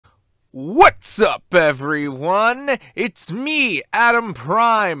What's up, everyone? It's me, Adam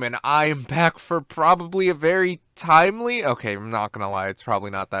Prime, and I'm back for probably a very timely... Okay, I'm not gonna lie, it's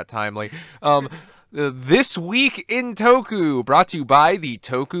probably not that timely. This week in Toku, brought to you by the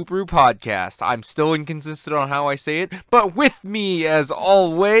TokuBrew podcast. I'm still inconsistent on how I say it, but with me, as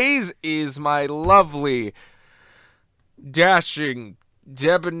always, is my lovely, dashing,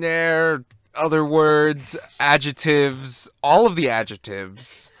 debonair, other words, adjectives, all of the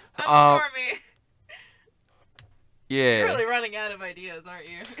adjectives. I'm Stormy. Yeah. You're really running out of ideas, aren't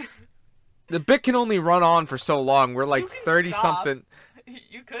you? The bit can only run on for so long. We're like 30-something.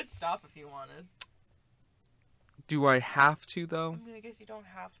 You could stop if you wanted. Do I have to, though? I mean, I guess you don't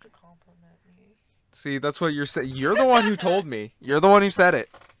have to compliment me. See, that's what you're saying. You're the one who told me. You're the one who said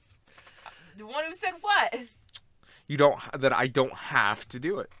it. The one who said what? You don't... That I don't have to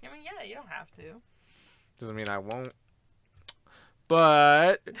do it. I mean, yeah, you don't have to. Doesn't mean I won't.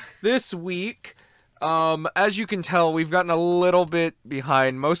 But this week, as you can tell, we've gotten a little bit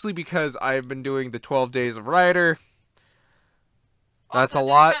behind, mostly because I've been doing the 12 Days of Writer. That's Also, a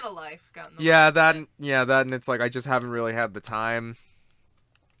lot. Kind of life got in the that, and it's like I just haven't really had the time.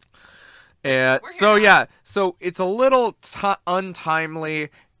 And so it's a little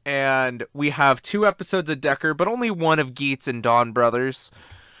untimely, and we have 2 episodes of Decker, but only 1 of Geats and Dawn Brothers.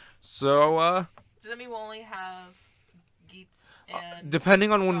 So, does that mean we'll only have Geats and...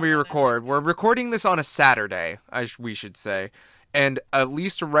 depending on when we record. We're recording this on a Saturday, we should say. And at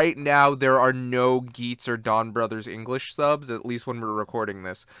least right now, there are no Geats or Dawn Brothers English subs, at least when we're recording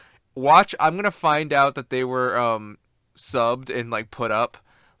this. I'm going to find out that they were subbed and like put up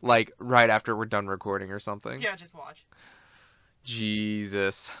like right after we're done recording or something. Yeah, just watch.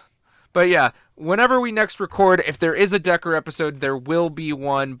 Jesus. But yeah, whenever we next record, if there is a Decker episode, there will be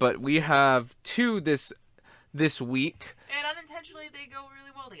one, but we have 2 this week. And unintentionally, they go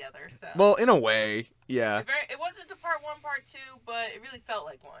really well together, so... Well, in a way, yeah. It wasn't a part 1, part 2, but it really felt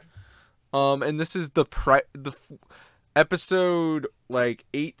like one. And this is the episode, like,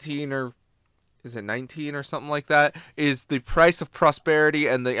 18 or... Is it 19 or something like that? Is The Price of Prosperity,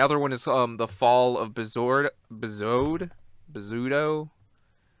 and the other one is, The Fall of Bezzudo?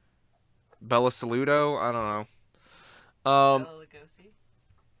 Bella Saludo? I don't know. Bela Lugosi.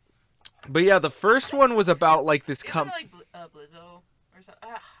 But yeah, the first one was about, like, this... Isn't it like Blizzo or something?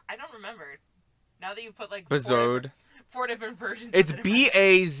 I don't remember. Now that you put, like, Bezode. 4 different versions It's of it.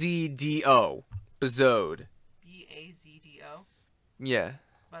 Bazdo. Bezode. Bazdo? Yeah.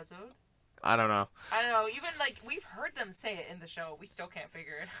 Bazode? I don't know. I don't know. Even, like, we've heard them say it in the show. We still can't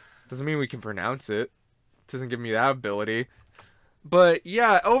figure it. Doesn't mean we can pronounce it. Doesn't give me that ability. But,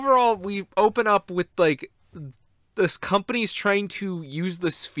 yeah, overall, we open up with, like... This company's trying to use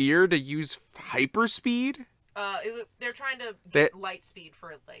the sphere to use hyperspeed? They're trying to get light speed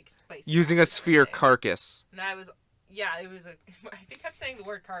for, like, space. Using a sphere carcass. And it was I think I'm saying the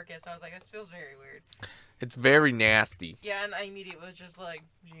word carcass, and I was like, this feels very weird. It's very nasty. Yeah, and I immediately was just like,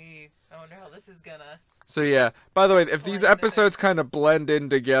 gee, I wonder how this is gonna... So yeah, by the way, if these episodes kind of blend in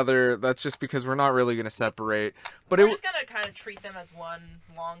together, that's just because we're not really going to separate. But we're just going to kind of treat them as one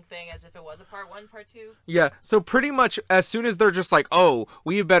long thing, as if it was a part 1, part 2. Yeah, so pretty much as soon as they're just like, oh,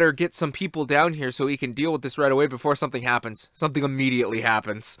 we better get some people down here so we can deal with this right away before something happens. Something immediately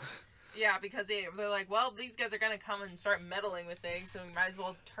happens. Yeah, because they're like, well, these guys are going to come and start meddling with things, so we might as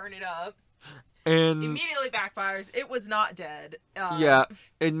well turn it up. And immediately backfires. It was not dead. Yeah,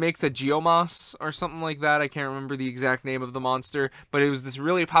 it makes a Geomas or something like that. I can't remember the exact name of the monster, but it was this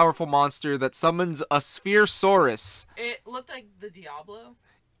really powerful monster that summons a Spherosaurus. It looked like the Diablo.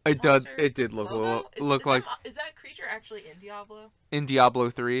 It did look like. Is that creature actually in Diablo? In Diablo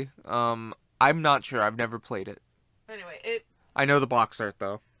 3, I'm not sure. I've never played it. Anyway, I know the box art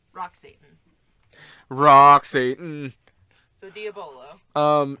though. Rock Satan. Rock Satan. So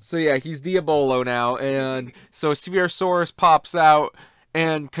Diabolo. So yeah, he's Diabolo now, and so Spherosaurus pops out,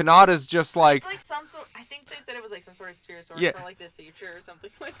 and Kanata's just like... It's like some sort... I think they said it was like some sort of Spherosaurus for like the future or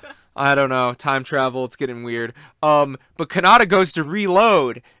something like that. I don't know. Time travel, it's getting weird. But Kanata goes to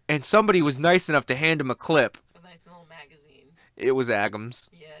reload, and somebody was nice enough to hand him a clip. A nice little magazine. It was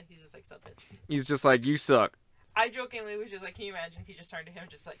Agams. Yeah, he's just like, suck bitch. He's just like, you suck. I jokingly was just like, can you imagine if he just turned to him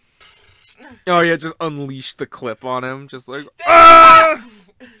just like... Oh yeah, just unleash the clip on him, just like, ah!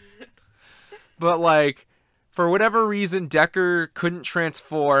 But like, for whatever reason, Decker couldn't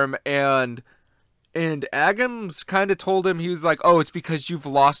transform, and Agams kind of told him, he was like, oh, it's because you've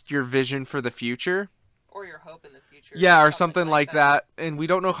lost your vision for the future, or your hope in the future. Yeah, or something like that. And we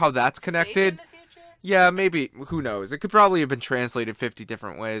don't know how that's connected. Faith in the future? Yeah, maybe. Who knows? It could probably have been translated 50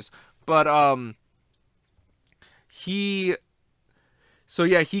 different ways, but he. So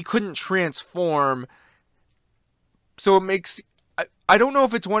yeah, he couldn't transform. So it makes I don't know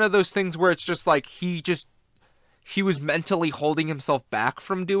if it's one of those things where it's just like he was mentally holding himself back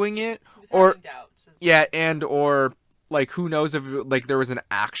from doing it, He was or having doubts. yeah, and or like who knows if like there was an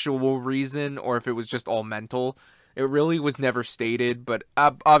actual reason or if it was just all mental. It really was never stated, but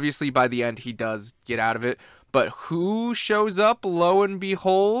obviously by the end he does get out of it. But who shows up? Lo and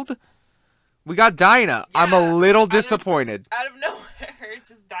behold, we got Dinah. Yeah, I'm a little disappointed. Out of nowhere,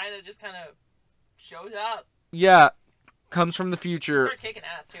 just Dinah just kind of shows up. Yeah, comes from the He future. starts kicking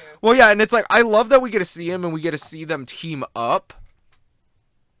ass too. Well, yeah, and it's like I love that we get to see him and we get to see them team up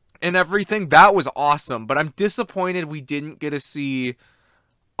and everything. That was awesome, but I'm disappointed we didn't get to see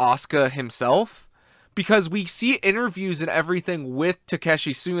Asuka himself because we see interviews and everything with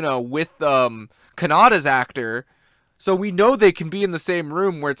Takeshi Suno with Kanada's actor. So we know they can be in the same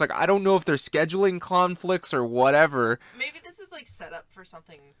room where it's like I don't know if they're scheduling conflicts or whatever. Maybe this is like set up for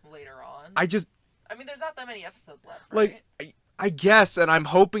something later on. I mean, there's not that many episodes left, like right? I guess, and I'm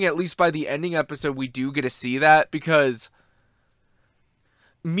hoping at least by the ending episode we do get to see that because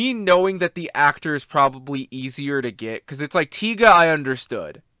me knowing that the actor is probably easier to get because it's like Tiga I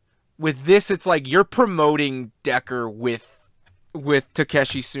understood. With this, it's like you're promoting Decker with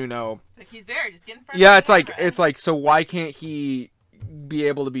Takeshi Suno. It's like he's there, just get in front. Yeah, of the camera. it's like so why can't he be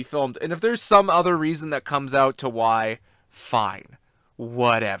able to be filmed? And if there's some other reason that comes out to why, fine,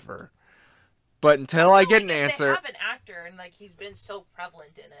 whatever. But until I get an answer, they have an actor and like he's been so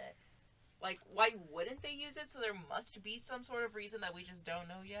prevalent in it. Like, why wouldn't they use it? So there must be some sort of reason that we just don't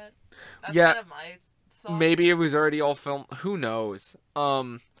know yet. That's yeah, kind of my thoughts. maybe it was already all filmed. Who knows?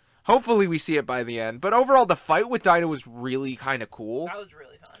 Hopefully we see it by the end. But overall, the fight with Dinah was really kind of cool. That was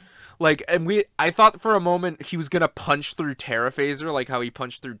really fun. Like, and I thought for a moment he was gonna punch through Terra Phaser, like how he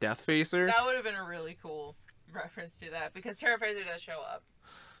punched through Death Phaser. That would have been a really cool reference to that because Terra Phaser does show up.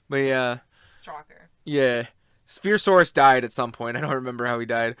 But yeah. Shocker. Yeah. Spherosaurus died at some point. I don't remember how he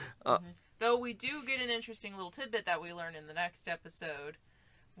died. Though we do get an interesting little tidbit that we learn in the next episode,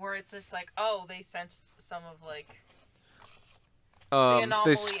 where it's just like, oh, they sensed some of like the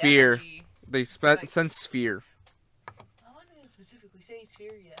anomaly the sphere. energy. They sent sphere. I wasn't gonna specifically say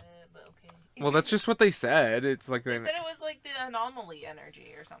sphere yet, but okay. Well, that's just what they said. It's like they said it was like the anomaly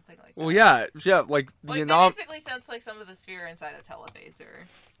energy or something like that. Well, yeah, like the they basically sensed like some of the sphere inside of Telephaser.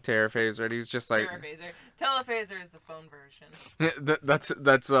 Terra Phaser. He's just like Terra Phaser. Telephaser is the phone version.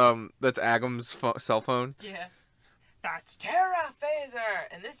 that's Agam's cell phone. Yeah, that's Terra Phaser,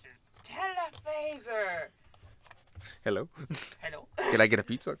 and this is Telephaser. Hello. Hello. Can I get a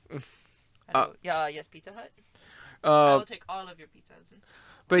pizza? Hello. Yes, Pizza Hut. I will take all of your pizzas.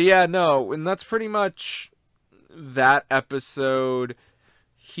 But yeah, no, and that's pretty much that episode.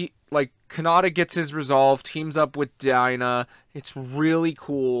 Kanata gets his resolve, teams up with Dinah. It's really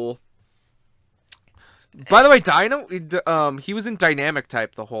cool. By the way, Dinah, he was in dynamic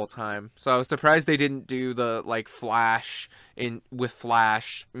type the whole time, so I was surprised they didn't do the Flash with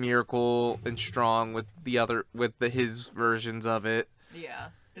Flash, Miracle, and Strong with his versions of it. Yeah,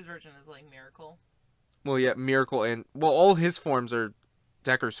 his version is like Miracle. Well, yeah, Miracle and all his forms are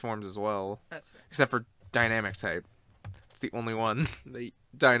Decker's forms as well. That's fair. Except for dynamic type. It's the only one that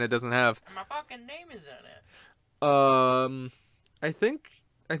Dinah doesn't have. And my fucking name is in it. I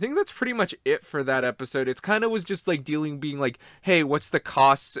think that's pretty much it for that episode. It's kind of was just like being like, hey, what's the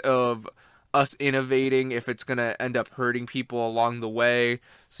cost of us innovating if it's gonna end up hurting people along the way?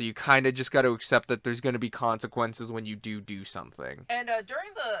 So you kind of just got to accept that there's gonna be consequences when you do something. And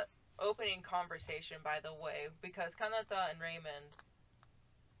during the opening conversation, by the way, because Kanata and Raymond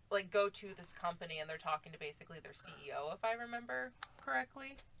go to this company and they're talking to basically their CEO, if I remember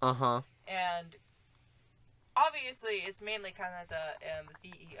correctly. Uh-huh. And obviously it's mainly Kanata and the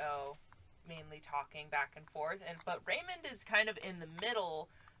CEO mainly talking back and forth, but Raymond is kind of in the middle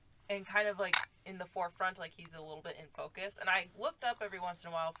and kind of in the forefront, he's a little bit in focus. And I looked up every once in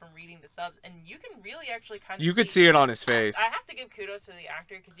a while from reading the subs, and you can really actually kind of could see it on his face. I have to give kudos to the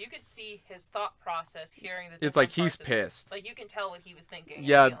actor because you could see his thought process, hearing the. It's like he's pissed. You can tell what he was thinking.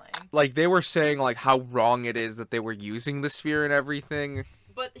 Yeah, they were saying how wrong it is that they were using the sphere and everything.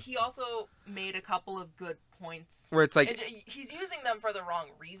 But he also made a couple of good points where it's he's using them for the wrong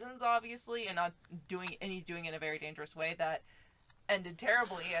reasons, obviously, and he's doing it in a very dangerous way that ended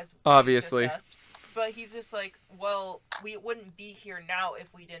terribly, as obviously discussed. But he's just well, we wouldn't be here now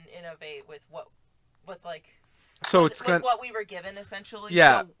if we didn't innovate with what we were given, essentially.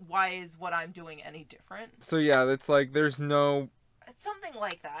 Yeah. So why is what I'm doing any different? So yeah, it's there's no. It's something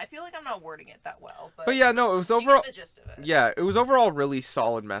like that. I feel like I'm not wording it that well, but yeah, no, it was overall. You get the gist of it. Yeah, it was overall really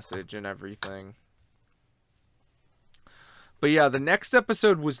solid message and everything. But yeah, the next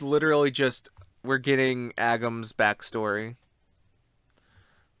episode was literally just we're getting Agam's backstory.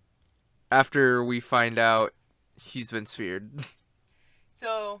 After we find out he's been sphered.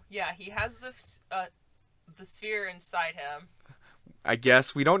 So yeah, he has the sphere inside him. I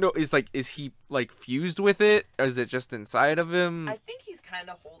guess we don't know. Is he like fused with it, or is it just inside of him? I think he's kind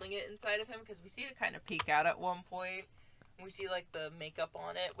of holding it inside of him because we see it kind of peek out at one point. And we see like the makeup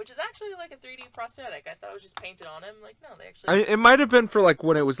on it, which is actually like a 3D prosthetic. I thought it was just painted on him. Like no, they actually. It might have been for like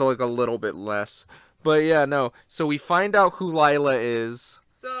when it was like a little bit less, but yeah, no. So we find out who Lila is.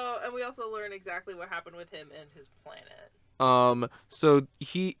 So and we also learn exactly what happened with him and his planet.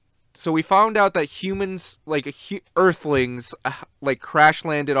 So we found out that humans, like Earthlings, like crash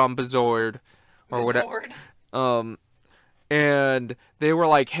landed on Bazord, or whatever. And they were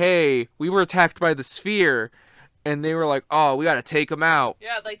like, "Hey, we were attacked by the sphere," and they were like, "Oh, we gotta take them out."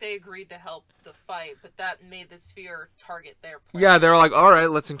 Yeah, like they agreed to help the fight, but that made the sphere target their planet. Yeah, they were like, "All right,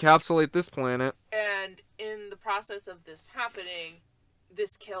 let's encapsulate this planet." And in the process of this happening,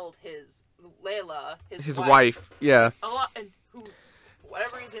 this killed his Layla, his wife. Yeah. A lot, and who.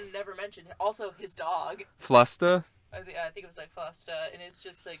 Whatever reason, never mentioned. Also, his dog. Flusta? I think it was like Flusta, and it's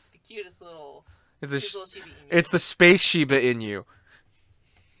just like the cutest little. Little Shiba Inu. It's the space Shiba Inu.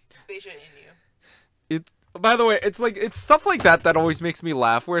 Space Shiba Inu. By the way, it's stuff like that always makes me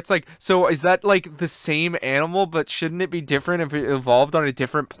laugh. Where it's like, so is that like the same animal, but shouldn't it be different if it evolved on a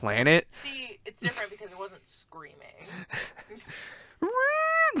different planet? See, it's different because it wasn't screaming.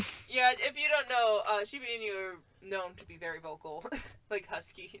 Yeah, if you don't know, Shiba Inu are known to be very vocal, like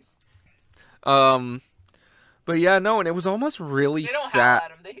huskies. But yeah, no, and it was almost really sad. They don't sad. howl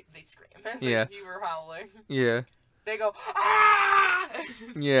at them; they scream. Yeah. You were howling. Yeah. They go ah.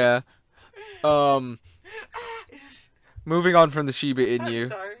 Yeah. Moving on from the Shiba Inu. I'm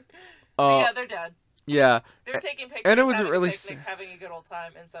sorry. Yeah, they're dead. Yeah. They were taking pictures, and it was having really a picnic, having a good old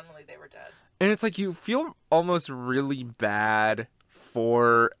time, and suddenly they were dead. And it's like you feel almost really bad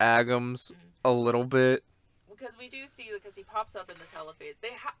for Agams a little bit. Because we do see, because he pops up in the telephase. They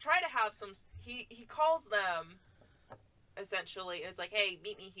try to have some. He calls them, essentially, and it's like, "Hey,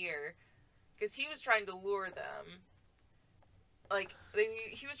 meet me here," because he was trying to lure them. Like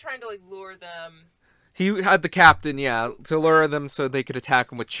he was trying to like lure them. He had the captain, yeah, to lure them so they could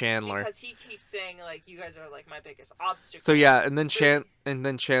attack him with Chandler. Because he keeps saying like, "You guys are like my biggest obstacle." So yeah, and then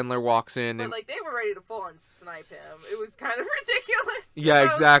Chandler walks in, but and like they were ready to full on snipe him. It was kind of ridiculous. Yeah,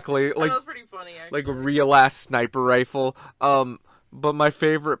 exactly. That was pretty funny, actually. Like a real ass sniper rifle. But my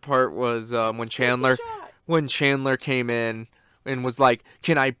favorite part was when Chandler came in and was like,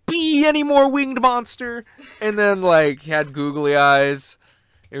 "Can I be any more winged monster?" And then like had googly eyes.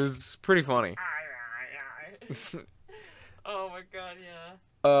 It was pretty funny. Oh my god,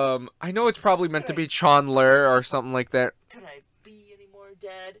 yeah. I know it's probably meant to be Chandler or something like that. Could I be any more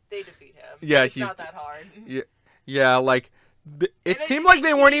dead? They defeat him. Yeah, it's not that hard. Yeah, like it seemed like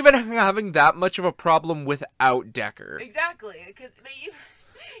they weren't even having that much of a problem without Decker. Exactly, because they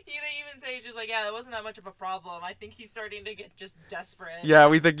even say just like, yeah, that wasn't that much of a problem. I think he's starting to get just desperate. Yeah,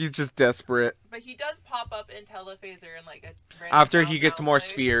 we think he's just desperate. But he does pop up in Telephaser and like a random after he gets more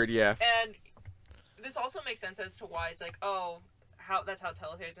sphered, yeah. And this also makes sense as to why it's like, oh, that's how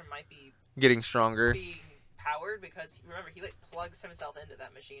Telephaser might be getting stronger, being powered, because remember he like plugs himself into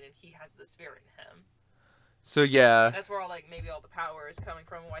that machine and he has the sphere in him. So yeah, that's where maybe all the power is coming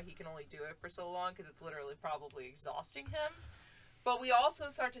from, why he can only do it for so long, because it's literally probably exhausting him. But we also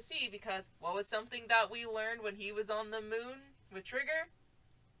start to see, because what was something that we learned when he was on the moon with Trigger?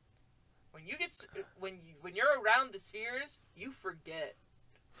 When you're around the spheres, you forget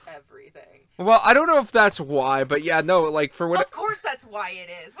everything. Well, I don't know if that's why, but yeah, no, like for what. Of course, that's why it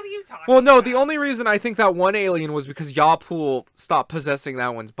is. What are you talking? Well, no, about? the only reason I think that one alien was because Yapul stopped possessing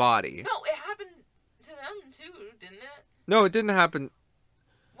that one's body. No, it happened to them too, didn't it? No, it didn't happen.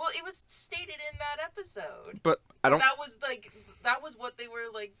 Well, it was stated in that episode. But I don't. That was what they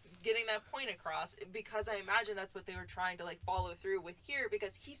were like getting that point across, because I imagine that's what they were trying to like follow through with here,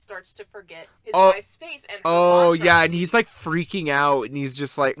 because he starts to forget his wife's face and her mantra. Yeah, and he's like freaking out, and he's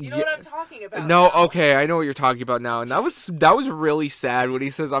just like, do you know what I'm talking about? No, now? Okay, I know what you're talking about now, and that was really sad when he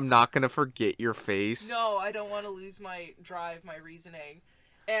says, "I'm not gonna forget your face." No, I don't want to lose my drive, my reasoning.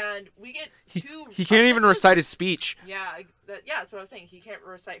 And we get two. He can't even recite his speech. Yeah, that's what I was saying. He can't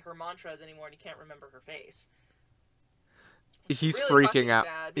recite her mantras anymore, and he can't remember her face. He's really freaking out.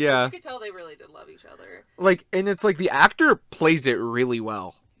 Sad, yeah, you could tell they really did love each other. Like, and it's like the actor plays it really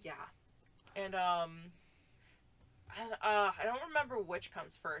well. Yeah, and I don't remember which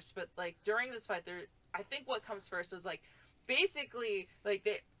comes first, but like during this fight, I think what comes first was like basically like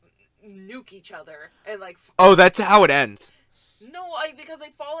they nuke each other and like. Oh, that's how it ends. No, because they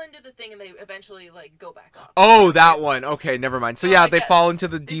fall into the thing and they eventually like go back up. Oh, that one. Okay, never mind. So yeah, they fall into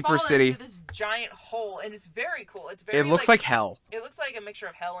the deeper city. Into this giant hole, and it's very cool. It's very. It looks like hell. It looks like a mixture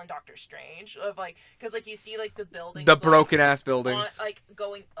of hell and Doctor Strange, of like, because like you see like the buildings, the broken ass buildings, like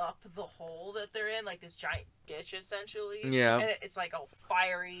going up the hole that they're in, like this giant ditch essentially. Yeah. And it's like all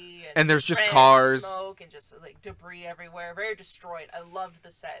fiery and there's just cars, smoke, and just like debris everywhere. Very destroyed. I loved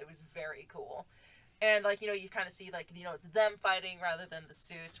the set. It was very cool. And, like, you know, you kind of see, like, you know, it's them fighting rather than the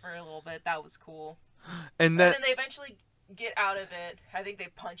suits for a little bit. That was cool. And then they eventually get out of it. I think they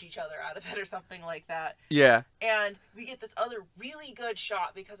punch each other out of it or something like that. Yeah. And we get this other really good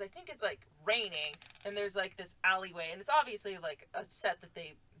shot because I think it's, like, raining. And there's, like, this alleyway. And it's obviously, like, a set that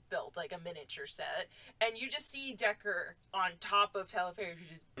they built, like a miniature set, and you just see Decker on top of Teleferic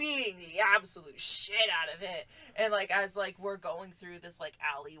just beating the absolute shit out of it, and like as like we're going through this like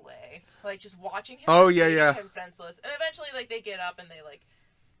alleyway, like just watching him, him senseless, and eventually like they get up and they like,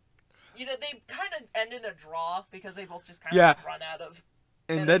 you know, they kind of end in a draw because they both just kind of like, run out of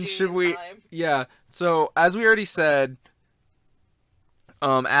and then should we time. So as we already said,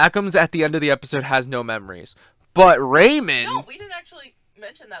 Akums at the end of the episode has no memories, but Raymond, no, we didn't actually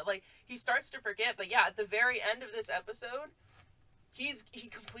mention that. Like, he starts to forget, but yeah, at the very end of this episode, he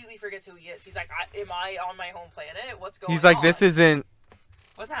completely forgets who he is. He's like, am I on my home planet? What's going on? He's like, this isn't...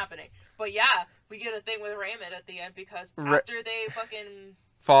 What's happening? But yeah, we get a thing with Raymond at the end, because after they fucking...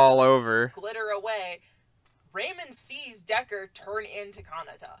 fall over. Glitter away, Raymond sees Decker turn into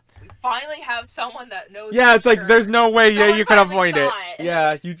Kanata. We finally have someone that knows. Yeah, it's like, there's no way you can avoid it.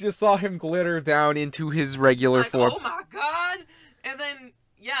 Yeah, you just saw him glitter down into his regular form. Oh my god! And then,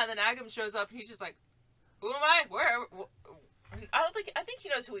 Agam shows up, and he's just like, who am I? Where? I think he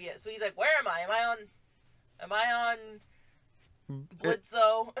knows who he is. So he's like, where am I? Am I on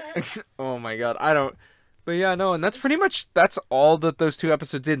Blitzo? Oh my god, I don't... But yeah, no, and that's all that those two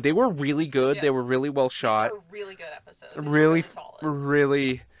episodes did. They were really good. Yeah. They were really well shot. These were really good episodes. Really solid.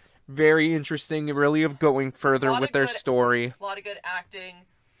 Really, very interesting. Really of going further with their story. A lot of good acting.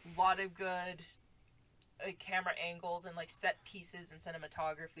 A lot of good camera angles and like set pieces and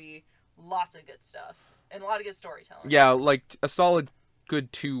cinematography. Lots of good stuff. And a lot of good storytelling. Yeah, like a solid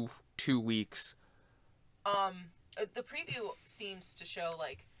good two weeks. The preview seems to show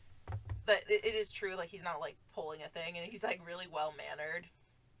like that it is true, like he's not like pulling a thing, and he's like really well mannered,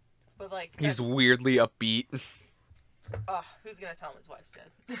 but like he's weirdly upbeat. Who's gonna tell him his wife's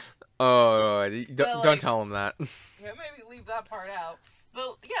dead? Don't tell him that. Yeah, maybe leave that part out.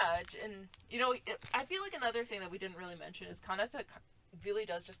 But yeah, and you know, I feel like another thing that we didn't really mention is Kanata really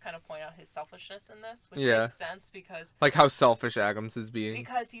does just kind of point out his selfishness in this, which makes sense because like how selfish Agams is being.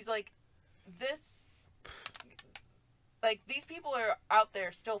 Because he's like this. Like, these people are out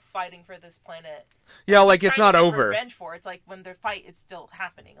there still fighting for this planet. Yeah, like, it's not over. Revenge for it. It's like, when their fight is still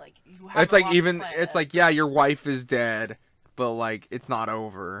happening. Like, you have it's like, even, it's like, yeah, your wife is dead, but, like, it's not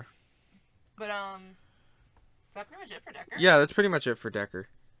over. But, is that pretty much it for Decker? Yeah, that's pretty much it for Decker.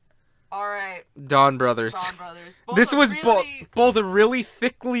 Alright. Dawn Brothers. This was both really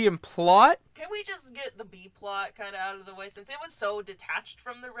thickly in plot. Can we just get the B plot kind of out of the way, since it was so detached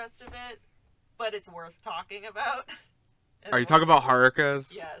from the rest of it, but it's worth talking about? Are you talking about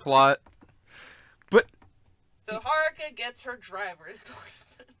Haruka's plot? But so Haruka gets her driver's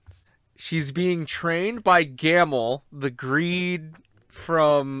license. She's being trained by Gamel, the greed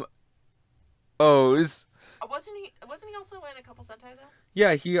from O's. Wasn't he also in a couple Sentai though?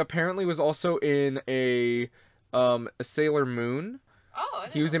 Yeah, he apparently was also in a Sailor Moon. Oh,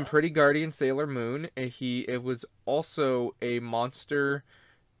 he was in Pretty Guardian Sailor Moon, and it was also a monster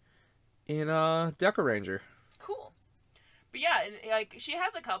in Deca Ranger. Cool. But yeah, and, like, she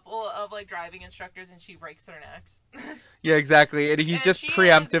has a couple of, like, driving instructors, and she breaks their necks. Yeah, exactly. And he just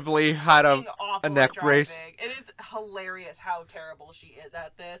preemptively had a neck brace. It is hilarious how terrible she is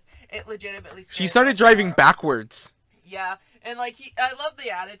at this. It legitimately She started driving backwards. Yeah, and, like, I love the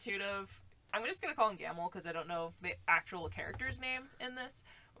attitude of... I'm just gonna call him Gamel, because I don't know the actual character's name in this.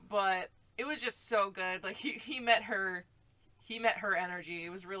 But it was just so good. Like, he met her energy.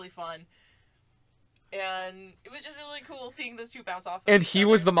 It was really fun. And it was just really cool seeing those two bounce off. And he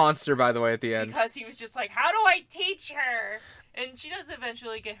was the monster, by the way, at the end. Because he was just like, how do I teach her? And she does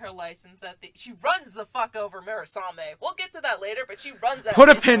eventually get her license she runs the fuck over Murasame. We'll get to that later, but she runs that. Put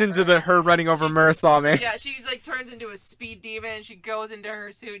a pin into her running over Murasame. Yeah, she's like turns into a speed demon and she goes into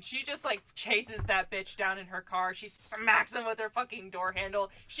her suit. She just like chases that bitch down in her car. She smacks him with her fucking door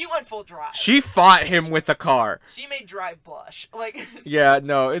handle. She went full drive. She fought him with the car. She made drive blush. Like yeah,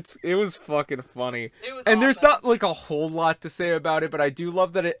 no, it was fucking funny. It was and awesome. There's not like a whole lot to say about it, but I do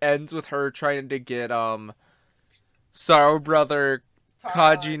love that it ends with her trying to get Sorrow Brother, Taro.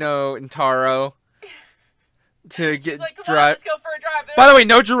 Kajino, and Taro to She's get like, come on, drive. let's go for a drive. By the way,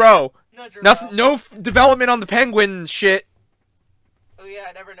 no Jiro. No Jiro. Nothing. No development on the penguin shit. Oh yeah,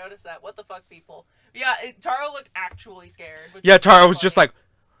 I never noticed that. What the fuck, people? Yeah, Taro looked actually scared. Yeah, Taro was just like,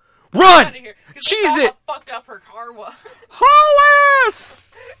 run! Cheese it! How fucked up her car was. Haul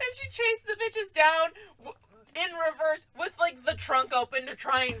ass! And she chased the bitches down in reverse with like the trunk open to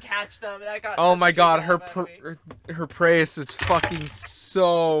try and catch them. And I got. Oh my god, her Prius is fucking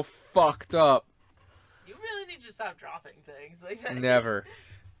so fucked up. You really need to stop dropping things like that. Never.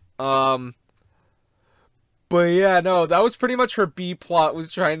 But yeah, no, that was pretty much her B plot, was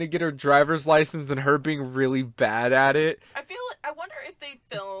trying to get her driver's license and her being really bad at it. I wonder if they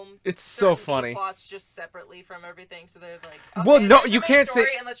filmed it's so funny plots just separately from everything, so they're like, okay, well, no, you can't say,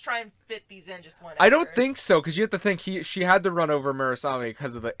 and let's try and fit these in just one. I don't think so, because you have to think she had to run over Murasame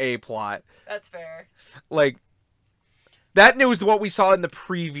because of the A plot. That's fair. Like, that was what we saw in the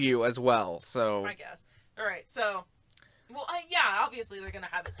preview as well. So I guess. All right, so, well, yeah, obviously they're gonna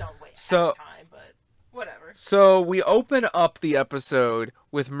have it done way ahead of time, but. Whatever. So we open up the episode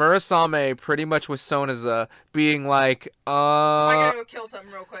with Murasame pretty much with Sonaza being like, I gotta go kill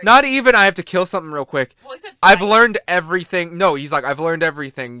something real quick. Not even I have to kill something real quick. Well, he said I've learned everything. No, he's like, I've learned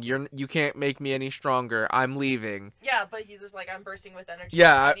everything. You can't make me any stronger. I'm leaving. Yeah, but he's just like, I'm bursting with energy.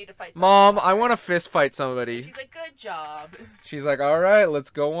 Yeah, I need to fight Mom, I want to fist fight somebody. And she's like, good job. She's like, all right,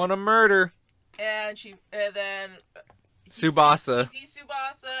 let's go on a murder. And then Tsubasa. He sees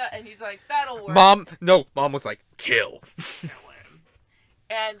Tsubasa, and he's like, that'll work. Mom was like, kill. Kill him.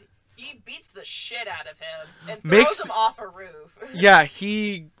 And he beats the shit out of him and throws him off a roof. Yeah,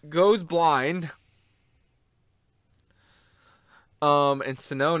 he goes blind. And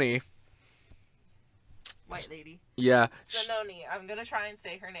Sononi. White lady. Yeah. Sononi. I'm gonna try and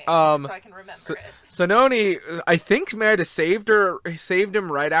say her name so I can remember it. Sononi, I think, might have saved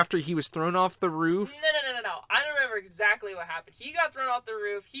him right after he was thrown off the roof. No. I don't remember exactly what happened. He got thrown off the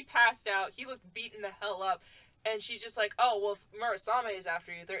roof. He passed out. He looked beaten the hell up. And she's just like, oh, well, if Murasame is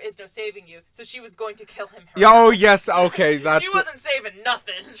after you, there is no saving you. So she was going to kill him herself. Oh, yes, okay. She wasn't saving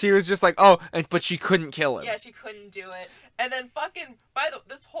nothing. She was just like, oh, but she couldn't kill him. Yeah, she couldn't do it. And then fucking,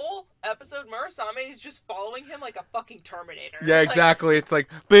 this whole episode, Murasame is just following him like a fucking Terminator. Yeah, exactly. It's like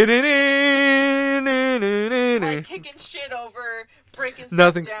kicking shit over, breaking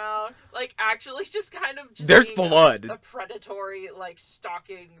stuff down. Like, actually just kind of just there's blood. A predatory, like,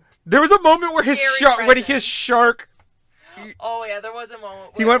 stalking. There was a moment where his shark... Oh, yeah, there was a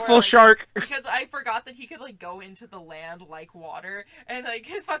moment he went full shark. Because I forgot that he could, like, go into the land like water. And, like,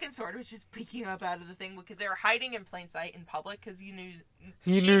 his fucking sword was just peeking up out of the thing because they were hiding in plain sight in public because he knew...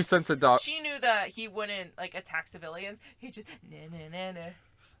 He knew sense of dog. She knew that he wouldn't, like, attack civilians. He just...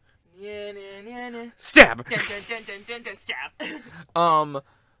 Stab! Stab.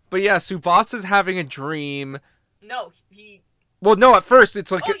 But yeah, Tsubasa's having a dream. No, he... Well, no, at first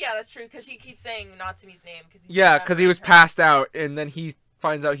it's like... Oh, yeah, that's true, because he keeps saying Natsumi's name. Because he was passed out, and then he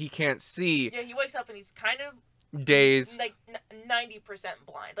finds out he can't see. Yeah, he wakes up and he's kind of... dazed. Like, 90%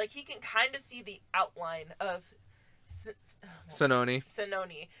 blind. Like, he can kind of see the outline of... Sononi.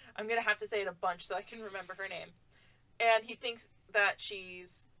 I'm gonna have to say it a bunch so I can remember her name. And he thinks that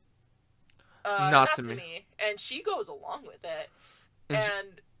she's... Natsumi. And she goes along with it.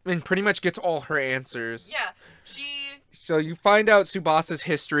 And pretty much gets all her answers. Yeah, So you find out Tsubasa's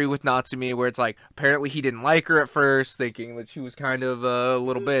history with Natsumi, where it's like, apparently he didn't like her at first, thinking that she was kind of a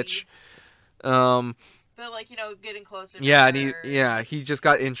little bitch. But, like, getting closer to her. And he just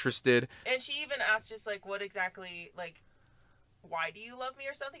got interested. And she even asked just, like, what exactly, like, why do you love me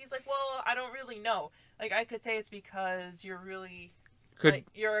or something? He's like, well, I don't really know. Like, I could say it's because you're really... Like,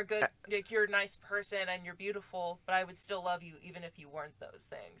 you're a good, like, you're a nice person and you're beautiful, but I would still love you even if you weren't those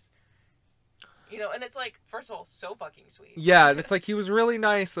things. And it's like, first of all, so fucking sweet. Yeah, it's like he was really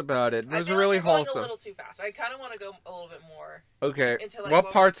nice about it. It was really wholesome. Going a little too fast. I kind of want to go a little bit more. Okay. Into, like, what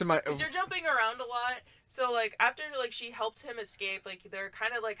parts am I? You're jumping around a lot. So, like, after, like, she helps him escape, like, they're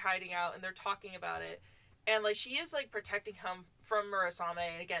kind of, like, hiding out and they're talking about it. And, like, she is, like, protecting him from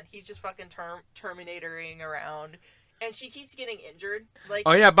Murasame. And again, he's just fucking Terminatoring around. And she keeps getting injured. Like,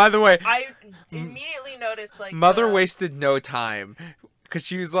 by the way, I immediately noticed, like, Mother wasted no time, because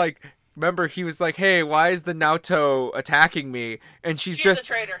she was like, remember, he was like, hey, why is the Naoto attacking me? And she's a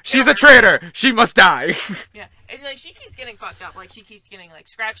traitor. She's a traitor. She must die. Yeah, and, like, she keeps getting fucked up. Like, she keeps getting, like,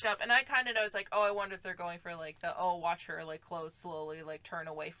 scratched up. And I kind of was like, oh, I wonder if they're going for, like, watch her, like, clothes slowly, like, turn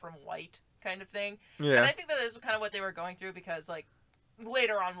away from white kind of thing. Yeah. And I think that is kind of what they were going through, because, like,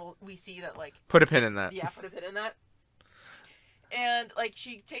 later on we see that, like... Put a pin in that. Yeah, put a pin in that. And, like,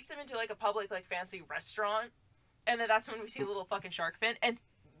 she takes him into, like, a public, like, fancy restaurant. And then that's when we see a little fucking shark fin, and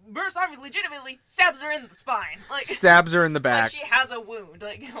Murasame legitimately stabs her in the spine. Like, stabs her in the back. Like she has a wound.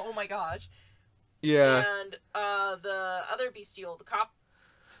 Like, oh my gosh. Yeah. And the other bestial, the cop,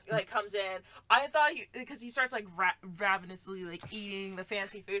 like, comes in. I thought because he starts like ravenously like eating the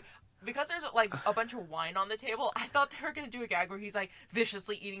fancy food. Because there's like a bunch of wine on the table, I thought they were gonna do a gag where he's like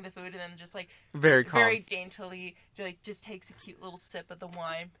viciously eating the food and then just like very daintily like just takes a cute little sip of the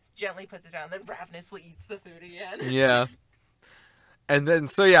wine, gently puts it down, then ravenously eats the food again. Yeah. And then,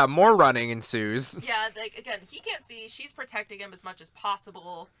 so yeah, more running ensues. Yeah, like, again, he can't see. She's protecting him as much as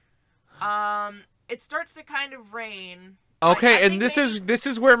possible. It starts to kind of rain. Okay, and this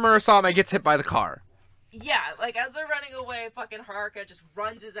is where Murasame gets hit by the car. Yeah, like, as they're running away, fucking Haruka just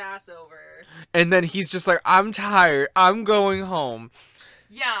runs his ass over. And then he's just like, I'm tired. I'm going home.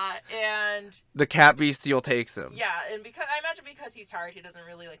 Yeah, and the cat bestial takes him. Yeah, and I imagine because he's tired, he doesn't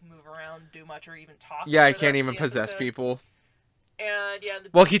really, like, move around, do much, or even talk. Yeah, he can't even possess people. And, yeah,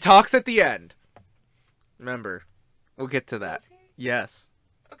 well, he talks at the end. Remember. We'll get to that. Does he? Yes.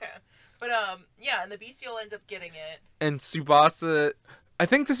 Okay. But, yeah, and the bestial ends up getting it. And Tsubasa... I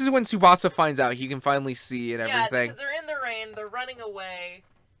think this is when Tsubasa finds out he can finally see and everything. Yeah, because they're in the rain, they're running away,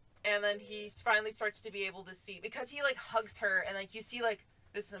 and then he finally starts to be able to see. Because he, like, hugs her, and, like, you see, like,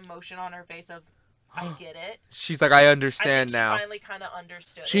 this emotion on her face of, I get it. She's like, I understand now. She finally kind of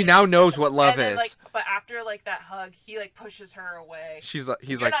understood. She now knows what love then, is. Like, but after, like, that hug, he, like, pushes her away. He's like,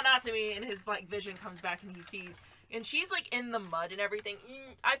 you're not Natsumi, and his, like, vision comes back and he sees. And she's, like, in the mud and everything.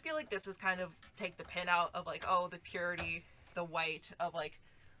 I feel like this is kind of take the pin out of, like, oh, the purity, the white of, like,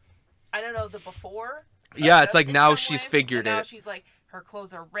 I don't know, the before. Yeah, it's like now she's figured it. Now she's, like, her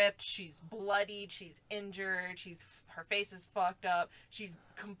clothes are ripped, she's bloodied, she's injured, her face is fucked up, she's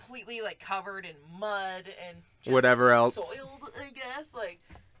completely, like, covered in mud and just whatever else. Soiled, I guess,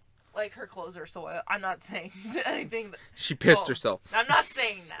 like her clothes are soiled. I'm not saying anything. She pissed herself. I'm not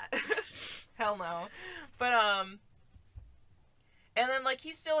saying that. Hell no. But, and then, like,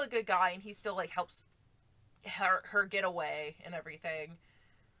 he's still a good guy, and he still, like, helps her get away and everything.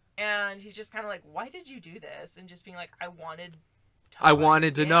 And he's just kind of like, why did you do this? And just being like, I wanted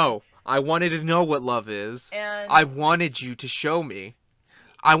to know. I wanted to know what love is. And I wanted you to show me.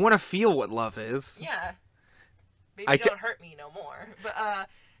 I want to feel what love is. Yeah. Maybe don't hurt me no more. But,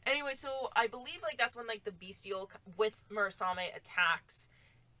 anyway, so I believe, like, that's when, like, the bestial with Murasame attacks.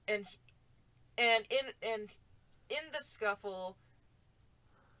 And in the scuffle,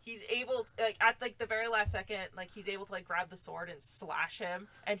 he's able to, like, at, like, the very last second, like, he's able to, like, grab the sword and slash him,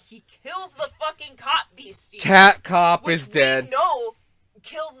 and he kills the fucking cop bestial. Cat cop is dead. Which we know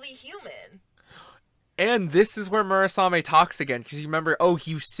kills the human. And this is where Murasame talks again, because you remember, oh,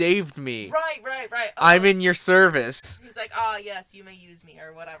 you saved me. Right. Oh, I'm in your service. He's like, ah, yes, you may use me,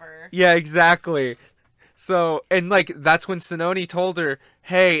 or whatever. Yeah, exactly. So, and, like, that's when Sononi told her,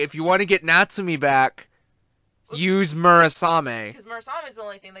 hey, if you want to get Natsumi back, use Murasame. Because Murasame is the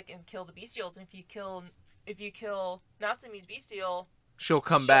only thing that can kill the bestials, and if you kill Natsumi's bestial, she'll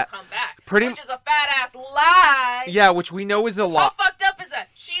come back. Which is a fat-ass lie! Yeah, which we know is a lie. How fucked up is that?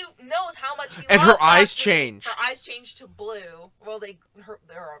 She knows how much he and loves her eyes Natsumi. change. Her eyes change to blue. Well,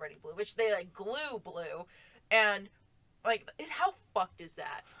 they're already blue, which they, like, glue blue. And, like, how fucked is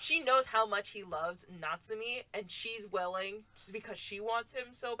that? She knows how much he loves Natsumi, and she's willing, just because she wants him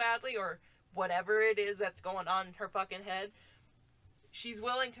so badly, or whatever it is that's going on in her fucking head, she's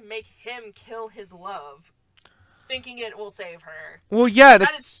willing to make him kill his love, thinking it will save her. Well, yeah,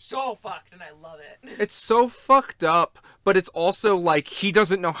 that is so fucked, and I love it. It's so fucked up, but it's also like he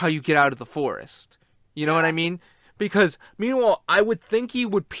doesn't know how you get out of the forest. You know what I mean? Because, meanwhile, I would think he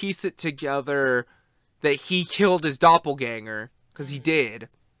would piece it together that he killed his doppelganger, because he did.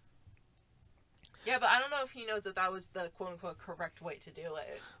 Yeah, but I don't know if he knows that that was the quote-unquote correct way to do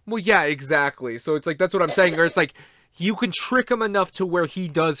it. Well, yeah, exactly. So it's like, that's what I'm saying. Or it's like, you can trick him enough to where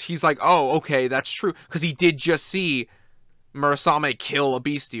he's like, oh, okay, that's true. Because he did just see Murasame kill a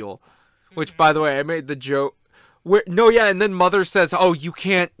bestial. Which, by the way, I made the joke. And then Mother says, oh, you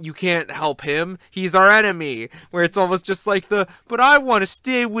can't help him. He's our enemy. Where it's almost just like but I want to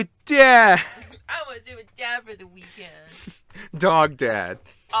stay with Dad. I want to stay with Dad for the weekend. Dog Dad.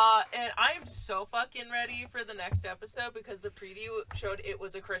 And I am so fucking ready for the next episode because the preview showed it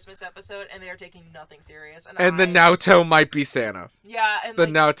was a Christmas episode and they are taking nothing serious. And the Naoto might be Santa. Yeah, and the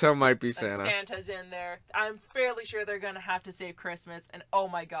Naoto might be Santa. Santa's in there. I'm fairly sure they're gonna have to save Christmas, and oh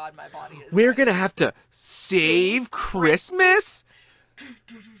my god, my body is. We're gonna have to save Christmas?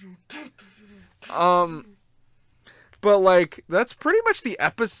 But like that's pretty much the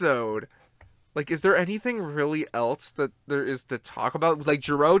episode. Like, is there anything really else that there is to talk about? Like,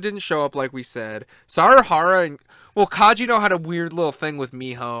 Jiro didn't show up, like we said. Sarahara and... Well, Kajino had a weird little thing with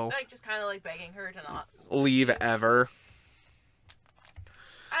Miho. Like, just kind of, like, begging her to not Leave ever.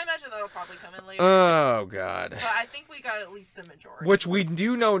 I imagine that'll probably come in later. Oh, God. But I think we got at least the majority. Which we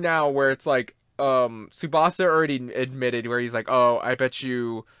do know now, where it's like, Tsubasa already admitted, where he's like, oh, I bet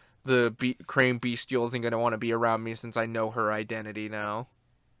you the Crane Bestial isn't going to want to be around me since I know her identity now.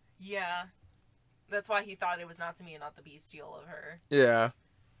 Yeah. That's why he thought it was Natsumi and not the bestial of her. Yeah.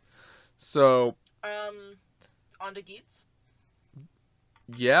 So. On to Geats?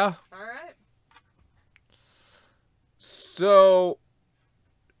 Yeah. Alright. So.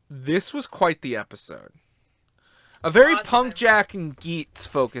 This was quite the episode. A very Punk Jack and Geats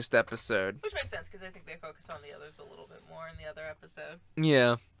focused episode. Which makes sense, because I think they focus on the others a little bit more in the other episode.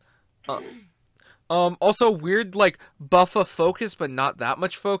 Yeah. Also weird, like, Buffa focus, but not that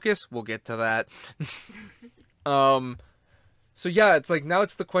much focus. We'll get to that. So yeah, it's like, now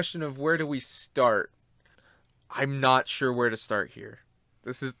it's the question of where do we start? I'm not sure where to start here.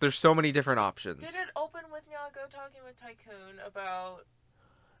 There's so many different options. Did it open with Nyago talking with Tycoon about...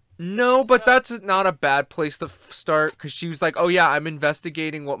 No, but that's not a bad place to start, because she was like, oh yeah, I'm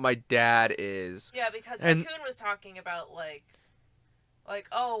investigating what my dad is. Yeah, because Tycoon was talking about, like,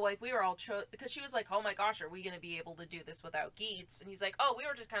 oh, like, we were all because she was like, oh my gosh, are we going to be able to do this without Geats? And he's like, oh, we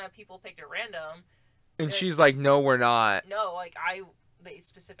were just kind of people picked at random. And she's like, no, we're not. No, like, they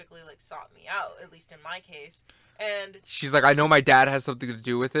specifically, like, sought me out, at least in my case. And she's like, I know my dad has something to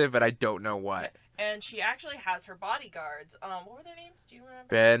do with it, but I don't know what. And she actually has her bodyguards. What were their names? Do you remember?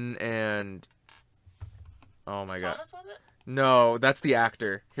 Ben and... Oh my god. Thomas, was it? No, that's the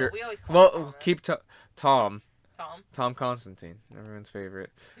actor. Here. We always call him Thomas. Keep Tom. Tom Constantine, everyone's favorite.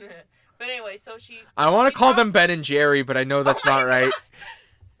 But anyway, so she... I want to call them Ben and Jerry, but I know that's not right.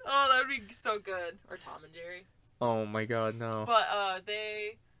 Oh, that would be so good. Or Tom and Jerry. Oh my god, no. But,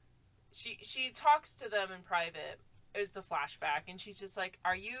 She talks to them in private. It's a flashback, and she's just like,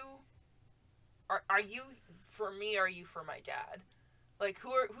 Are you for me, or are you for my dad? Like,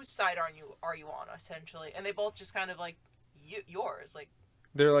 whose side are you on, essentially? And they both just kind of like, yours, like...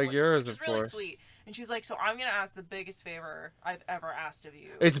 They're like, yours, of course. Which is really sweet. And she's like, so I'm going to ask the biggest favor I've ever asked of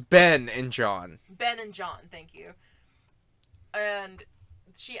you. It's Ben and John. Ben and John, thank you. And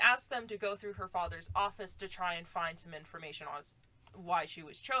she asked them to go through her father's office to try and find some information on why she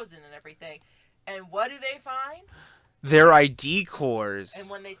was chosen and everything. And what do they find? Their ID cores. And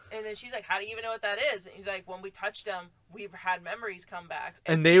then she's like, how do you even know what that is? And he's like, when we touched them, we've had memories come back.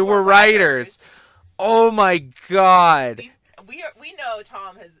 And they were writers. Oh my god. We know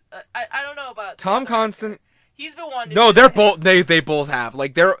Tom has. I don't know about Tom Constant. Actor. He's been wanting. No, they're both. They both have.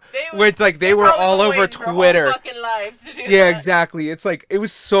 Like it's like they were all over Twitter. Fucking lives to do yeah, that. exactly. It's like it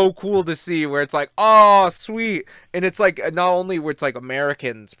was so cool to see where it's like, oh, sweet, and it's like not only where it's like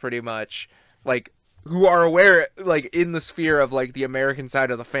Americans pretty much like who are aware like in the sphere of like the American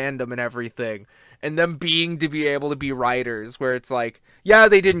side of the fandom and everything. And them being to be able to be writers, where it's like, yeah,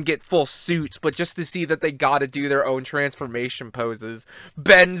 they didn't get full suits, but just to see that they got to do their own transformation poses.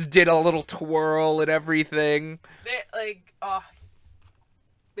 Ben's did a little twirl and everything. They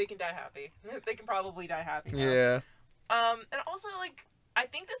can die happy. They can probably die happy now. Yeah. And also, like, I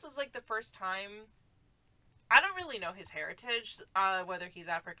think this is, like, the first time... I don't really know his heritage, whether he's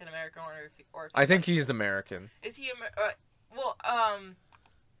African-American or if I think he's American. Is he...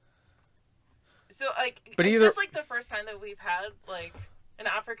 So, like, but is either... this, like, the first time that we've had, like, an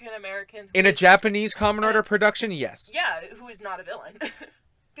African-American... In a Japanese Kamen Rider production, yes. Yeah, who is not a villain.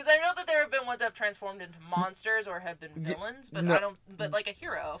 Because I know that there have been ones that have transformed into monsters or have been villains, but but, like, a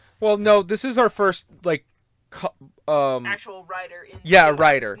hero. Well, no, this is our first, like, actual writer in... Yeah,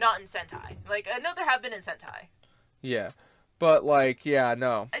 writer. Not in Sentai. Like, I know there have been in Sentai. Yeah. But, like, yeah,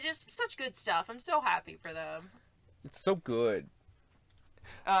 no. Such good stuff. I'm so happy for them. It's so good.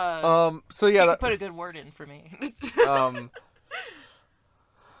 So yeah, you can put a good word in for me.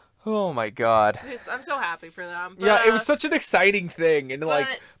 Oh my god. I'm so happy for them. But, yeah, it was such an exciting thing, and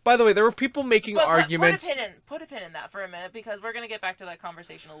like, by the way, there were people making arguments. Put a pin in that for a minute, because we're gonna get back to that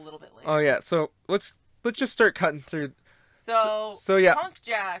conversation a little bit later. Oh yeah, so let's just start cutting through. So yeah, Punk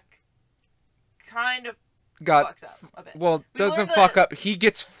Jack kind of got fucks up a bit. Well, doesn't fuck up. He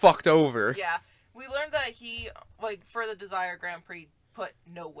gets fucked over. Yeah, we learned that he, like, for the Desire Grand Prix, put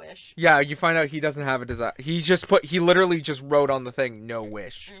no wish. Yeah, you find out he doesn't have a desire. He literally just wrote on the thing no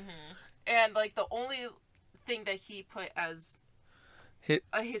wish. Mm-hmm. And like the only thing that he put as his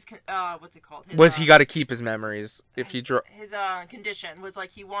what's it called? He got to keep his memories if he his condition was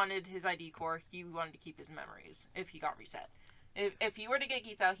like he wanted his ID core. He wanted to keep his memories if he got reset. If he were to get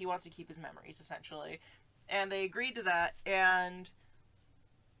Geats out, he wants to keep his memories, essentially. And they agreed to that, and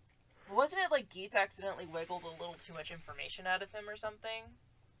wasn't it like Geats accidentally wiggled a little too much information out of him or something?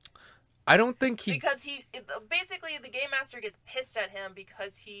 I don't think he... Because basically, the Game Master gets pissed at him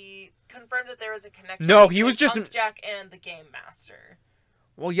because he confirmed that there was a connection between Punkjack and the Game Master.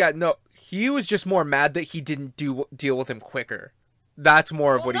 Well, yeah, no, he was just more mad that he didn't deal with him quicker. That's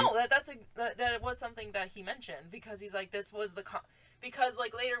more of what he... that was something that he mentioned, because he's like, this was the... Because,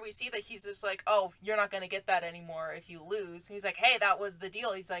 like, later we see that he's just like, oh, you're not going to get that anymore if you lose. And he's like, hey, that was the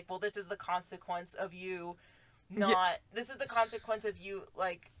deal. He's like, well, this is the consequence of you not... Yeah. This is the consequence of you,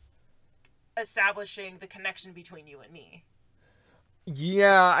 like, establishing the connection between you and me.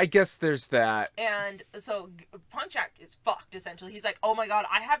 Yeah, I guess there's that. And so Punkjack is fucked, essentially. He's like, oh my god,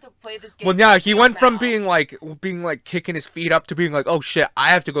 I have to play this game. Well, yeah, he went from being like kicking his feet up to being like, oh shit, I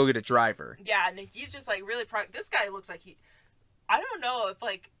have to go get a driver. Yeah, and he's just like really this guy looks like I don't know if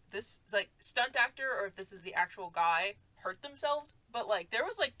like this is like stunt actor or if this is the actual guy hurt themselves, but like there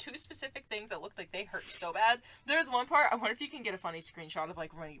was like 2 specific things that looked like they hurt so bad. There's one part, I wonder if you can get a funny screenshot of like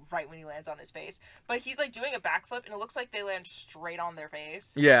right when he lands on his face, but he's like doing a backflip and it looks like they land straight on their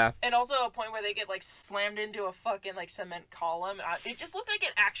face. Yeah. And also a point where they get like slammed into a fucking like cement column. It just looked like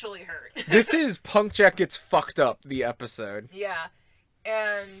it actually hurt. This is Punkjack Gets Fucked Up, the episode. Yeah.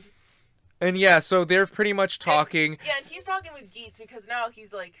 And yeah, so they're pretty much talking. And he's talking with Geats because now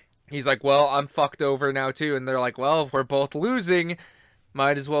he's like, well, I'm fucked over now, too. And they're like, well, if we're both losing,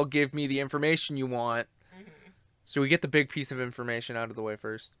 might as well give me the information you want. Mm-hmm. So we get the big piece of information out of the way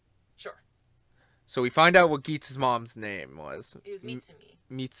first. Sure. So we find out what Geats' mom's name was. It was Mitsumi.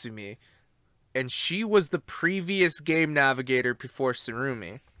 Mitsumi. And she was the previous game navigator before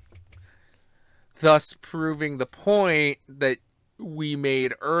Tsurumi. Thus proving the point that we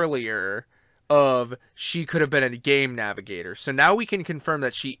made earlier of she could have been a game navigator. So now we can confirm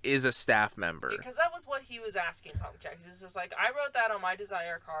that she is a staff member. Because that was what he was asking Punkjack. He's just like, I wrote that on my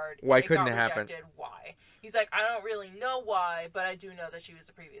desire card. Why couldn't it happen? Why? He's like, I don't really know why, but I do know that she was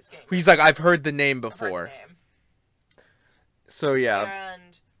the previous game. He's like, I've heard the name before. So yeah.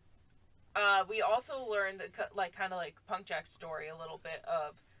 And we also learned like kind of like Punkjack's story a little bit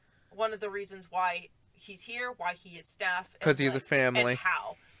of one of the reasons why he's here, why he is staff. Because he's a family. And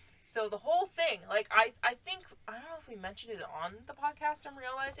how. So the whole thing, like, I think, I don't know if we mentioned it on the podcast, I'm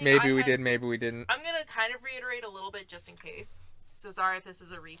realizing. Maybe we did, maybe we didn't. I'm going to kind of reiterate a little bit just in case. So sorry if this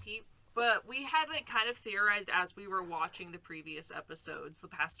is a repeat. But we had, like, kind of theorized as we were watching the previous episodes the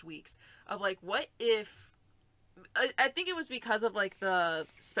past weeks of, like, what if... I think it was because of, like, the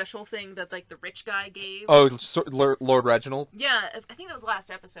special thing that, like, the rich guy gave. Oh, Lord Reginald? Yeah, I think that was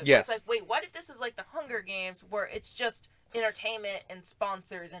last episode. Yes. It's like, wait, what if this is, like, the Hunger Games where it's just entertainment and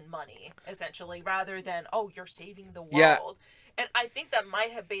sponsors and money, essentially, rather than, oh, you're saving the world. Yeah. And I think that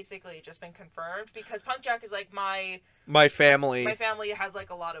might have basically just been confirmed because Punkjack is like, my family has like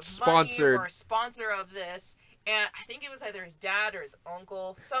a lot of sponsored. Money or a sponsor of this, and I think it was either his dad or his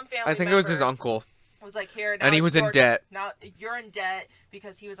uncle, some family I think it was his uncle. Was like, here, now and he was in debt. Now you're in debt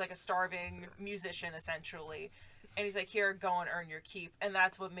because he was like a starving musician, essentially. And he's like, here, go and earn your keep. And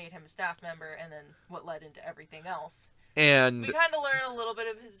that's what made him a staff member and then what led into everything else. And we kind of learn a little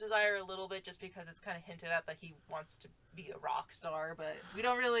bit of his desire a little bit just because it's kind of hinted at that he wants to be a rock star, but we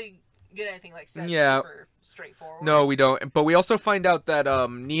don't really get anything like super straightforward. No, we don't. But we also find out that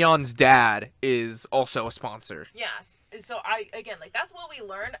Neon's dad is also a sponsor. Yes. So that's what we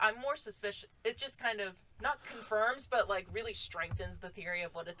learned. I'm more suspicious. It just kind of not confirms, but like really strengthens the theory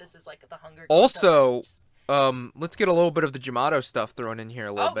of what if this is like the Hunger Games. Also, let's get a little bit of the Jamato stuff thrown in here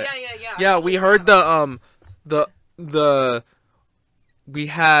a little bit. Yeah. Yeah, we heard we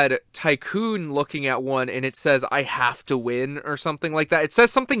had Tycoon looking at one and it says, I have to win or something like that. It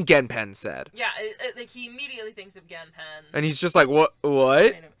says something Genpen said. Yeah, like he immediately thinks of Genpen. And he's just like, what?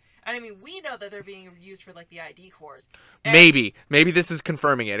 And I mean, we know that they're being used for like the ID cores. Maybe this is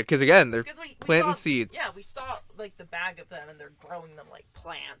confirming it because again, they're planting seeds. Yeah, we saw like the bag of them and they're growing them like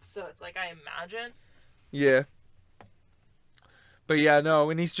plants. So it's like, I imagine. Yeah. But yeah, no,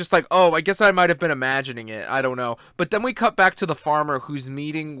 and he's just like, oh, I guess I might have been imagining it. I don't know. But then we cut back to the farmer who's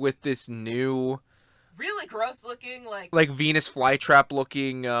meeting with this new... really gross looking, like Venus flytrap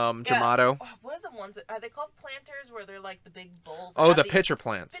looking Jamato. What are the ones are they called planters where they're like the big bulls? Oh, the pitcher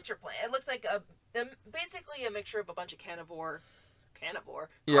plants. Pitcher plant. It looks like basically a mixture of a bunch of carnivore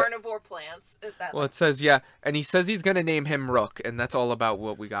plants. It says, and he says he's going to name him Rook, and that's all about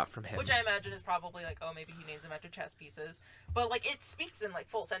what we got from him. Which I imagine is probably like, oh, maybe he names him after chess pieces. But, like, it speaks in, like,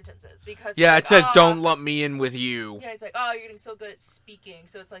 full sentences, because... Yeah, it says, don't lump me in with you. Yeah, he's like, oh, you're getting so good at speaking,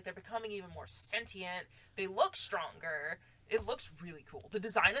 so it's like they're becoming even more sentient, they look stronger, It looks really cool. The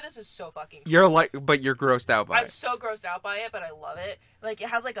design of this is so fucking cool. But you're grossed out by it. I'm so grossed out by it, but I love it. Like, it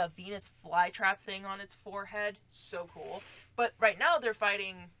has, like, a Venus flytrap thing on its forehead. So cool. But right now, they're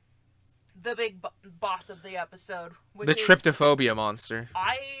fighting the big boss of the episode, which the is... tryptophobia monster.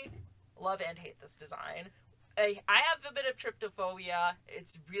 I love and hate this design. I have a bit of tryptophobia.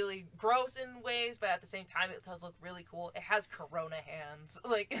 It's really gross in ways, but at the same time, it does look really cool. It has corona hands.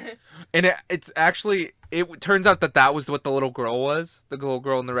 Like, and it's actually, it turns out that was what the little girl was. The little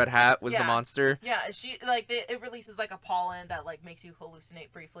girl in the red hat was the monster. Yeah, and she, like, it releases, like, a pollen that, like, makes you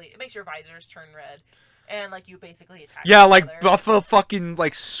hallucinate briefly. It makes your visors turn red. And, like, you basically attack each like, other. Buffa fucking,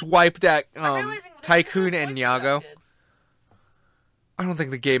 like, swiped at Tycoon and Nyago. I don't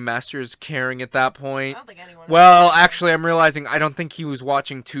think the game master is caring at that point. I don't think anyone... Well, actually, I'm realizing I don't think he was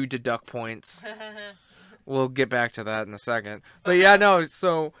watching to deduct points. We'll get back to that in a second. But yeah, no,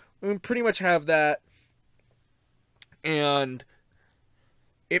 so we pretty much have that. And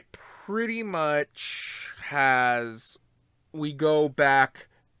it pretty much has... We go back,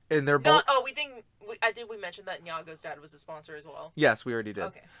 and they're both... Did we mention that Nyago's dad was a sponsor as well? Yes, we already did.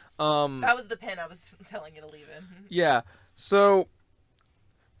 Okay. That was the pin I was telling you to leave in. Yeah, so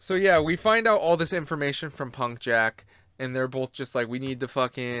yeah, we find out all this information from Punk Jack, and they're both just like, we need to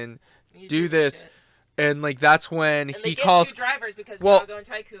fucking do this. Shit. And, like, that's when he calls... two drivers because Nyago and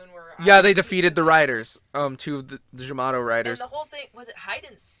Tycoon were... Yeah, they defeated the riders, two of the Yamato riders. And the whole thing, was it hide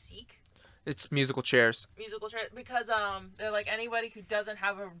and seek? It's musical chairs. Musical chairs, because, they're like, anybody who doesn't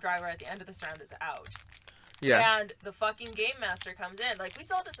have a driver at the end of this round is out. Yeah. And the fucking game master comes in. Like, we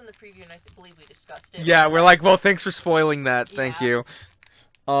saw this in the preview, and I believe we discussed it. Yeah, we're like, well, thanks for spoiling that. Thank you.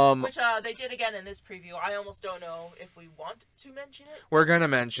 Which, they did again in this preview. I almost don't know if we want to mention it. We're gonna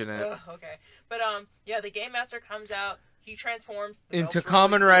mention it. Ugh, okay. But, yeah, the game master comes out. He transforms. Into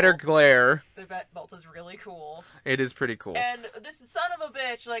Kamen Rider Glare. The belt is really cool. It is pretty cool. And this son of a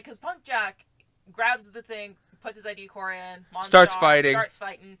bitch, like, because Punk Jack grabs the thing, puts his ID core in, starts fighting.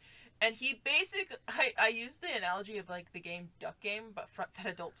 And he basically, I used the analogy of, like, the game Duck Game, but that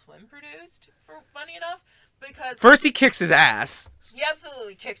Adult Swim produced, for funny enough, because... First he kicks his ass. He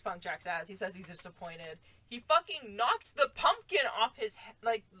absolutely kicks Punk Jack's ass. He says he's disappointed. He fucking knocks the pumpkin off his head,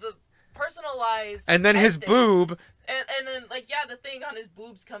 like, the personalized... And then his boob... And then, like, yeah, the thing on his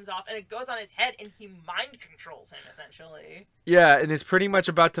boobs comes off, and it goes on his head, and he mind controls him, essentially. Yeah, and is pretty much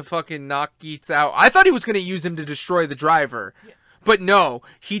about to fucking knock Geets out. I thought he was going to use him to destroy the driver. Yeah. But no,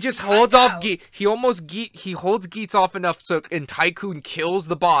 he just holds off Geet. He holds Geets off enough so, and Tycoon kills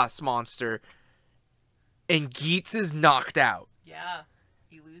the boss monster. And Geets is knocked out. Yeah,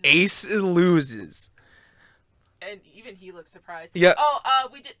 he loses. Ace loses. And even he looks surprised. Yeah. Oh,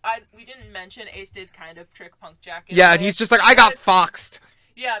 we didn't mention Ace did kind of trick Punk Jack. Yeah, and he's just like, I got foxed.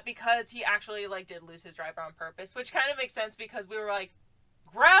 Yeah, because he actually, like, did lose his driver on purpose, which kind of makes sense because we were like,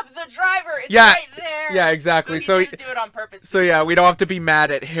 grab the driver, it's right there. Yeah, exactly. So he didn't do it on purpose. So yeah, we don't have to be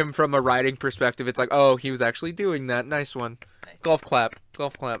mad at him from a riding perspective. It's like, oh, he was actually doing that. Nice one. Nice. Golf clap.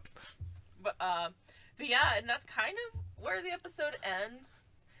 Golf clap. But yeah, and that's kind of where the episode ends.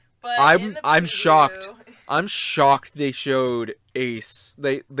 But I'm shocked. I'm shocked they showed Ace.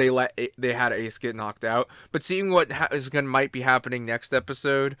 They had Ace get knocked out. But seeing what might be happening next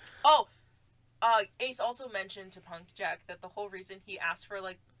episode. Oh, Ace also mentioned to Punk Jack that the whole reason he asked for,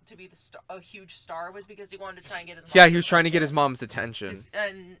 like, to be a huge star was because he wanted to try and get his mom's attention. He was trying to get his mom's attention.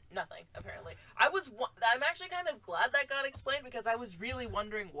 And nothing, apparently. I'm actually kind of glad that got explained because I was really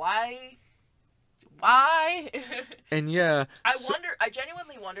wondering why. And yeah. I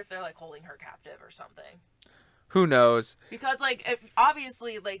genuinely wonder if they're, like, holding her captive or something. Who knows? Because, like,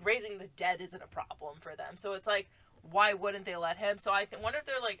 obviously, like, raising the dead isn't a problem for them. So it's like, why wouldn't they let him? So I wonder if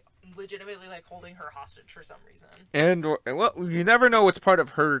they're, like, legitimately, like, holding her hostage for some reason. And, well, you never know what's part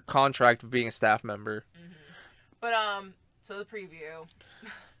of her contract of being a staff member. Mm-hmm. But, so the preview.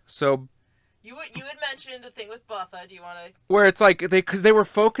 So... You had mentioned the thing with Buffa. Do you want to... Where it's like, because they were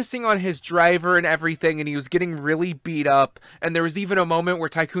focusing on his driver and everything, and he was getting really beat up. And there was even a moment where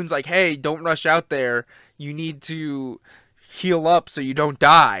Tycoon's like, hey, don't rush out there. You need to heal up so you don't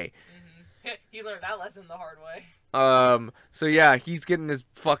die. Mm-hmm. He learned that lesson the hard way. So yeah, he's getting his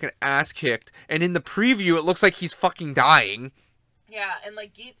fucking ass kicked. And in the preview, it looks like he's fucking dying. Yeah, and,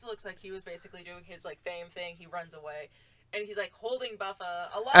 like, Geets looks like he was basically doing his, like, fame thing. He runs away. And he's, like, holding Buffa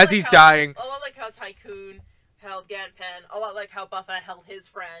a lot as he's dying. A lot like how Tycoon held Ganpen. A lot like how Buffa held his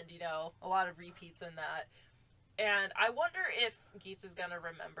friend, you know. A lot of repeats in that. And I wonder if Geets is gonna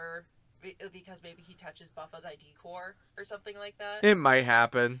remember because maybe he touches Buffa's ID core or something like that. It might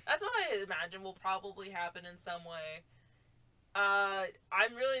happen. That's what I imagine will probably happen in some way.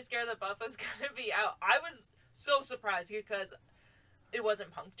 I'm really scared that Buffa's gonna be out. I was so surprised because it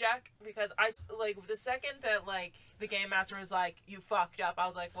wasn't Punk Jack, because like the second that like the game master was like, you fucked up, I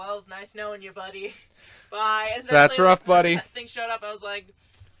was like, well, it's nice knowing you, buddy. Bye. Especially, That's rough, like, buddy. when things showed up, I was like,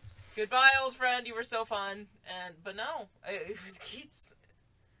 goodbye, old friend, you were so fun. But no, it was Keats.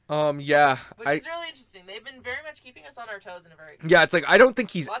 Yeah. Which is really interesting. They've been very much keeping us on our toes in a very Yeah, it's like, I don't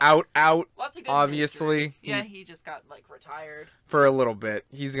think he's out, lots of good obviously. Mystery. Yeah, he just got, like, retired. For a little bit.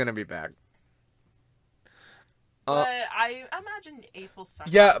 He's gonna be back. But I imagine Ace will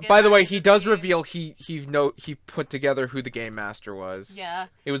somehow Yeah, get by the back way, into he the does game. reveal he put together who the game master was. Yeah.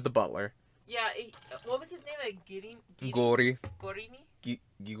 It was the butler. Yeah, what was his name? Gori. Gorimi?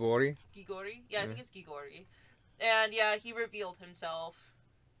 Gigori? Gigori? Yeah, I think it's Gigori. And yeah, he revealed himself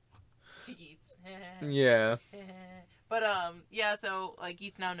to Geets. Yeah. But yeah, so like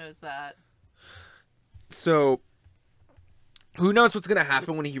Geets now knows that. So, who knows what's gonna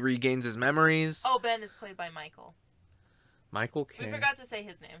happen when he regains his memories? Oh, Ben is played by Michael. Michael King. We forgot to say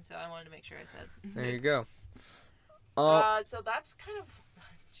his name, so I wanted to make sure I said. There you go. So that's kind of.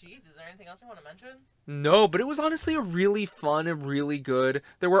 Jeez, is there anything else you want to mention? No, but it was honestly a really fun and really good.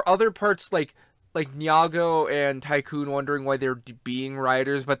 There were other parts like Nyago and Tycoon wondering why they're being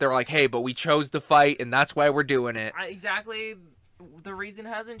writers, but they're like, hey, but we chose to fight, and that's why we're doing it. Exactly. The reason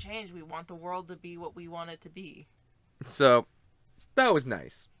hasn't changed. We want the world to be what we want it to be. So, that was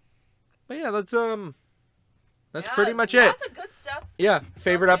nice. But yeah, that's pretty much it. Lots of good stuff. Yeah,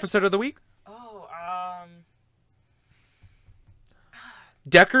 favorite episode of the week? Oh,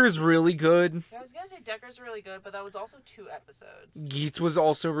 Decker's really good. Yeah, I was gonna say Decker's really good, but that was also 2 episodes. Geets was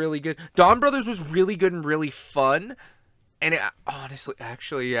also really good. Dawn Brothers was really good and really fun. And it, honestly,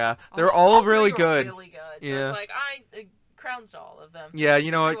 actually, yeah, they're all really good. Really good. So yeah. it's like crowns to all of them. Yeah,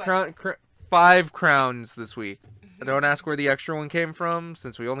 you know what? 5 crowns this week. Don't ask where the extra one came from,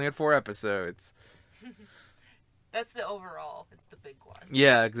 since we only had 4 episodes. That's the overall. It's the big one.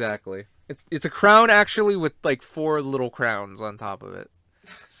 Yeah, exactly. It's a crown actually with like 4 little crowns on top of it.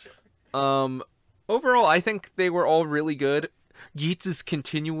 Sure. Overall, I think they were all really good. Geets is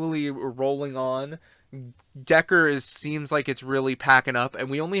continually rolling on. Decker seems like it's really packing up, and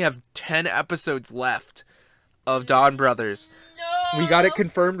we only have 10 episodes left of Dawn Brothers. No! We got it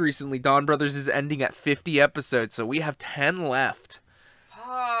confirmed recently. Dawn Brothers is ending at 50 episodes, so we have 10 left.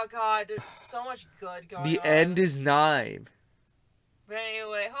 Oh god, there's so much good going on. The end is 9. But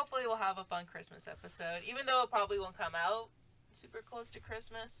anyway, hopefully we'll have a fun Christmas episode, even though it probably won't come out super close to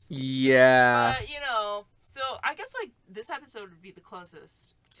Christmas. Yeah. But, you know, so I guess, like, this episode would be the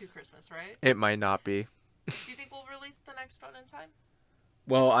closest to Christmas, right? It might not be. Do you think we'll release the next one in time?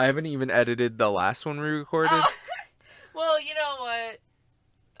 Well, I haven't even edited the last one we recorded. Oh. Well, you know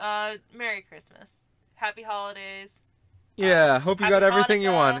what? Merry Christmas. Happy holidays. Yeah, hope you got everything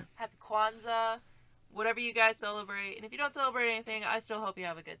you want. Happy Kwanzaa. Whatever you guys celebrate. And if you don't celebrate anything, I still hope you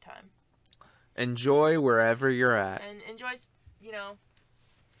have a good time. Enjoy wherever you're at. And enjoy, you know,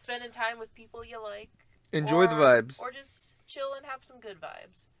 spending time with people you like. Enjoy the vibes. Or just chill and have some good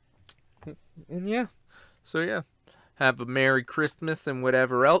vibes. And yeah. So yeah. Have a Merry Christmas and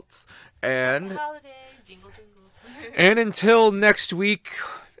whatever else. And holidays, jingle jingle. And until next week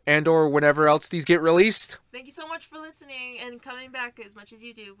and or whenever else these get released. Thank you so much for listening and coming back as much as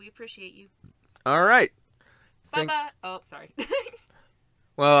you do. We appreciate you. All right. Bye-bye. Oh, sorry.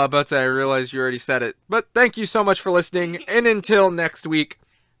 Well, I about to say, I realized you already said it. But thank you so much for listening. And until next week,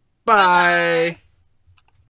 bye. Bye-bye.